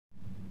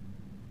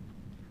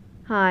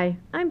Hi,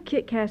 I'm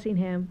Kit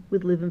Cassingham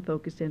with Live in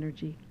Focused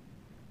Energy.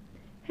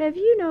 Have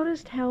you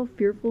noticed how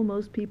fearful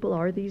most people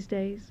are these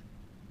days?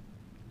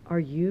 Are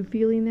you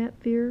feeling that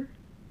fear?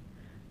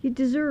 You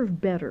deserve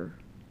better.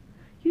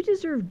 You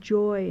deserve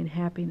joy and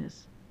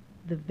happiness,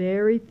 the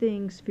very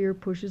things fear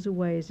pushes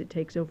away as it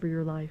takes over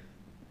your life.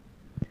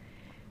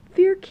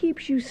 Fear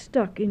keeps you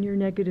stuck in your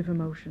negative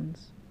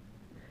emotions.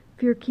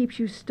 Fear keeps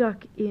you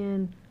stuck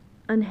in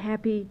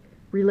unhappy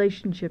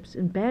relationships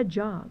and bad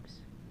jobs.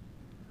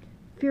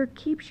 Fear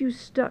keeps you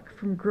stuck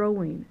from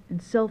growing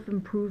and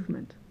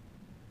self-improvement.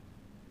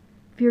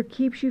 Fear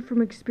keeps you from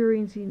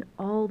experiencing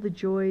all the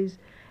joys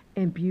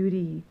and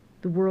beauty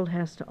the world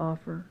has to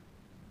offer.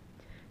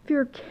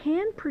 Fear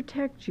can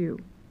protect you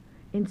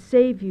and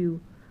save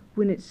you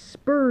when it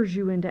spurs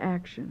you into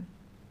action.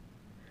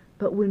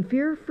 But when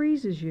fear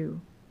freezes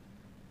you,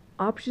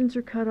 options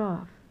are cut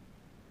off.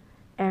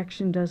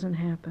 Action doesn't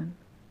happen.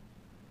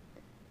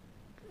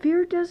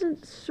 Fear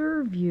doesn't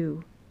serve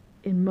you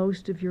in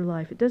most of your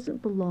life. It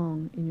doesn't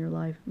belong in your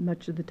life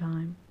much of the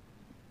time.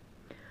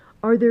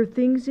 Are there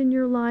things in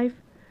your life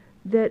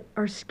that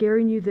are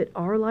scaring you that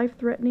are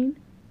life-threatening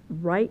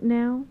right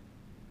now?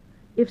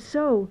 If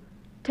so,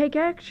 take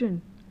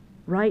action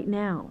right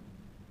now.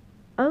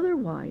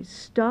 Otherwise,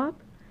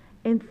 stop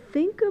and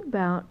think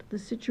about the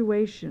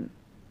situation.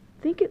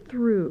 Think it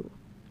through.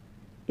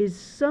 Is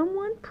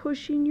someone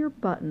pushing your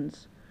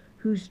buttons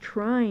who's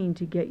trying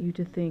to get you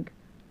to think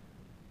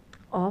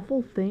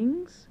awful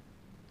things?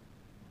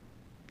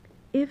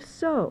 If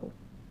so,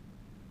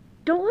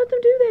 don't let them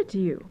do that to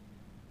you.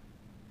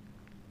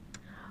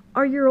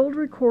 Are your old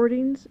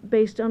recordings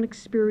based on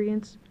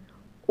experience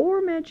or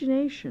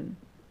imagination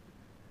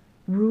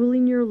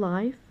ruling your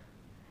life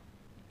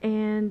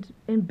and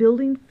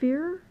building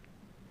fear?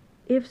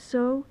 If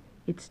so,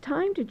 it's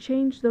time to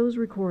change those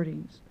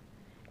recordings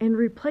and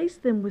replace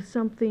them with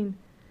something,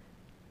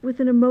 with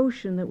an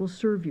emotion that will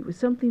serve you, with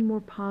something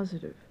more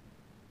positive.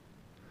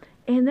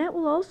 And that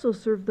will also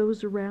serve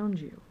those around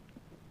you.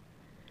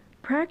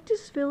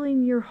 Practice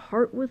filling your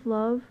heart with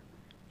love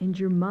and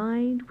your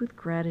mind with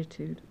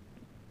gratitude.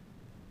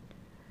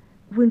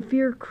 When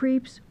fear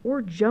creeps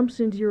or jumps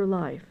into your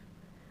life,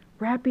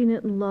 wrapping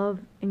it in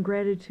love and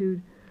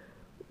gratitude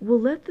will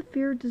let the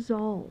fear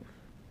dissolve.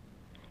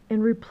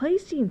 And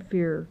replacing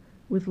fear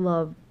with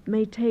love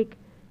may take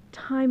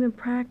time and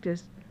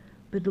practice,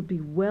 but it'll be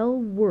well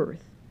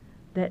worth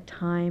that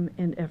time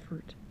and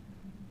effort.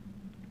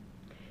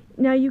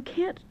 Now, you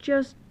can't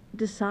just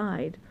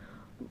decide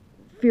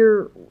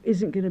fear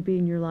isn't going to be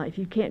in your life.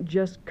 You can't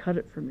just cut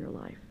it from your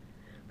life,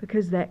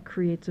 because that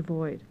creates a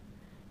void.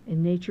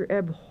 And nature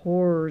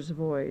abhors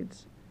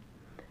voids.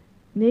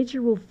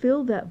 Nature will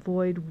fill that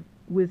void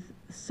with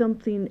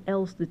something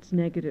else that's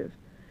negative.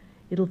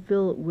 It'll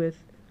fill it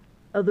with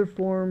other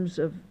forms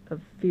of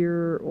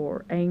fear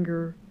or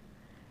anger.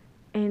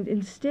 And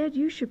instead,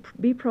 you should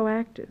be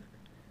proactive.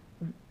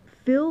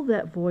 Fill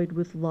that void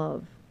with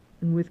love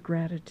and with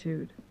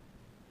gratitude.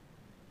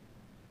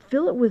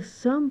 Fill it with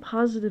some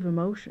positive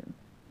emotion.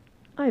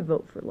 I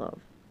vote for love.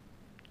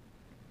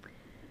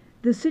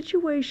 The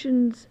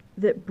situations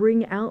that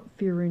bring out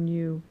fear in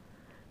you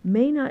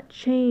may not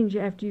change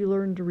after you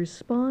learn to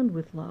respond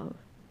with love,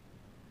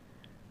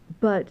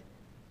 but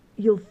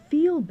you'll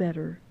feel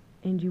better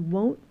and you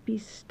won't be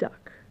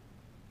stuck.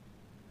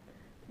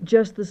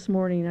 Just this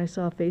morning, I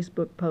saw a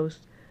Facebook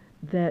post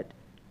that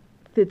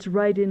fits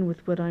right in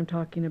with what I'm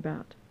talking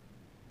about.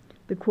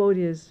 The quote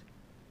is,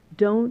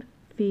 "Don't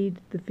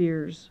feed the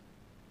fears,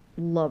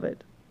 love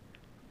it.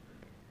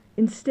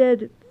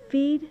 Instead,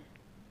 feed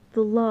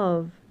the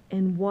love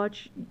and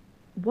watch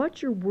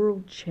your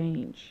world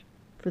change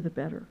for the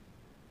better."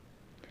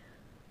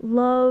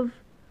 Love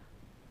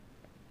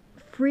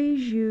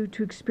frees you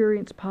to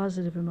experience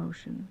positive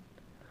emotion.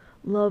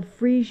 Love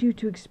frees you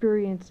to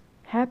experience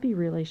happy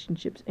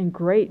relationships and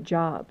great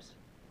jobs.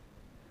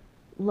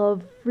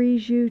 Love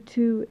frees you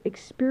to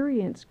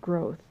experience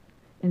growth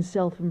and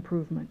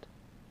self-improvement.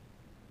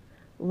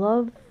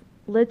 Love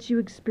lets you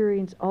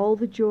experience all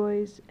the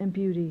joys and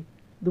beauty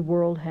the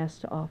world has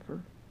to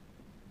offer.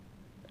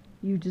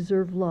 You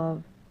deserve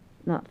love,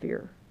 not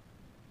fear.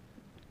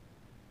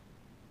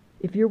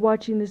 If you're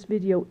watching this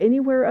video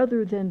anywhere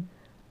other than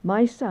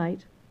my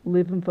site,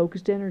 Live in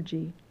Focused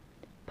Energy,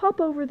 pop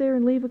over there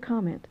and leave a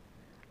comment.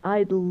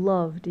 I'd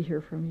love to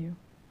hear from you.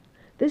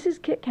 This is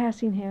Kit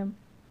Cassingham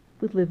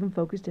with Live in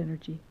Focused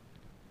Energy.